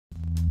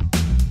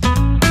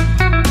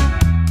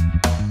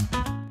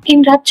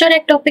In rupture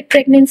ectopic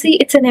pregnancy,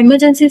 it's an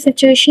emergency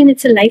situation.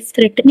 It's a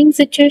life-threatening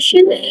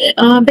situation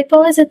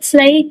because it's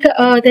like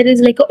there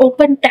is like an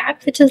open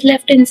tap which is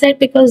left inside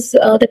because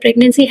the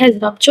pregnancy has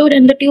ruptured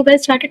and the tube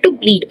has started to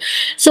bleed.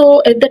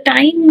 So the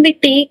time we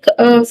take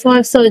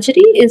for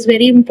surgery is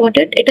very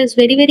important. It is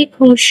very, very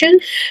crucial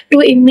to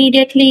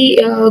immediately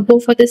go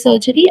for the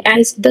surgery,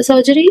 as the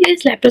surgery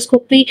is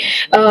laparoscopy,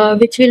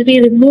 which will be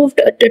removed.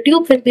 The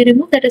tube will be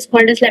removed. That is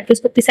called as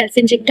laparoscopy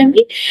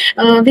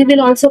self-injectomy. We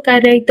will also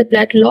correct the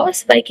blood loss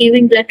by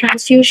giving blood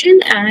transfusion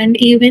and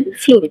even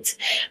fluids,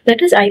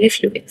 that is IV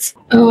fluids.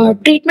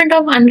 Treatment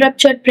of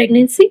unruptured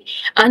pregnancy.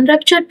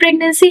 Unruptured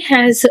pregnancy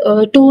has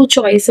two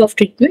choice of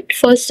treatment.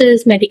 First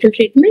is medical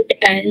treatment,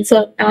 and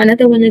so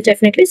another one is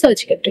definitely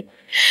surgical treatment.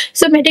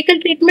 So medical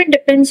treatment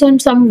depends on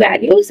some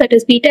values, that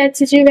is beta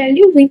HCG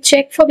value. We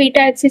check for beta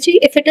HCG.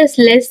 If it is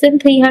less than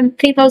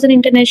 3000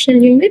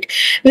 international unit,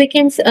 we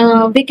can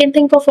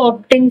think of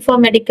opting for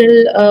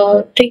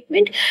medical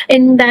treatment.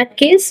 In that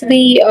case,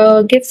 we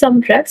give some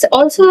drugs.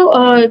 Also,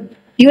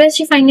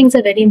 USG findings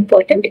are very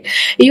important.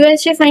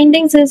 USG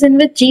findings is in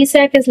which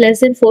GSAC is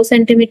less than 4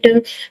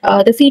 centimeter,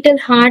 the fetal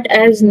heart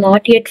has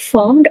not yet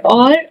formed,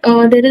 or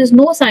there is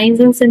no signs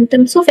and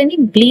symptoms of any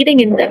bleeding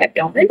in the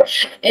abdomen.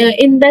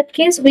 In that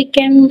case, we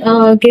can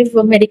give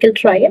a medical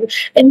trial.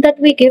 In that,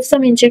 we give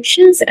some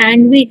injections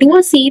and we do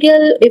a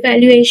serial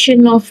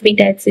evaluation of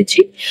beta HCG.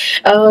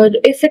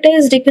 If it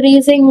is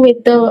decreasing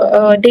with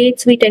the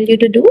dates we tell you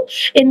to do,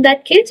 in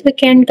that case, we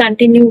can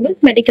continue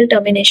with medical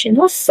termination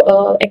of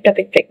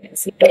ectopic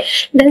pregnancy.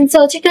 Then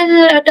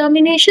surgical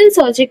termination.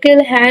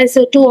 Surgical has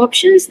two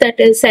options, that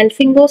is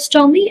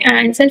self-ingostomy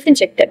and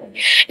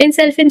self-injectomy. In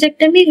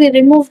self-injectomy, we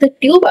remove the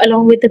tube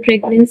along with the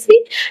pregnancy,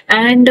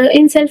 and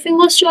in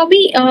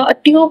self-ingostomy, a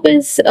tube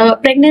is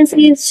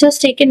pregnancy is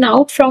just taken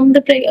out from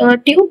the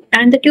tube,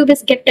 and the tube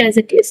is kept as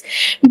it is.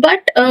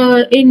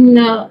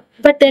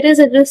 But there is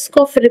a risk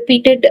of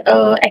repeated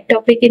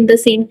ectopic in the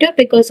same tube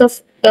because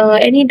of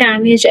any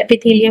damaged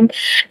epithelium,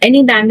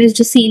 any damaged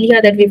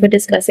cilia that we were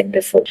discussing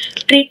before.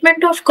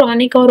 Treatment of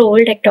chronic or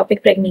old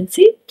ectopic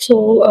pregnancy.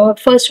 So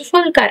first of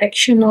all,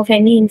 correction of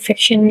any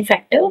infection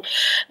factor,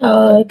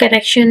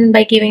 correction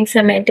by giving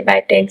some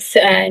antibiotics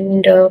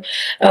and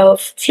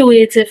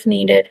fluids if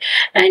needed,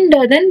 and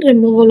then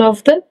removal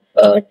of the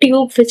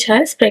tube which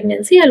has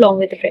pregnancy along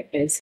with the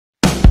pregnancy.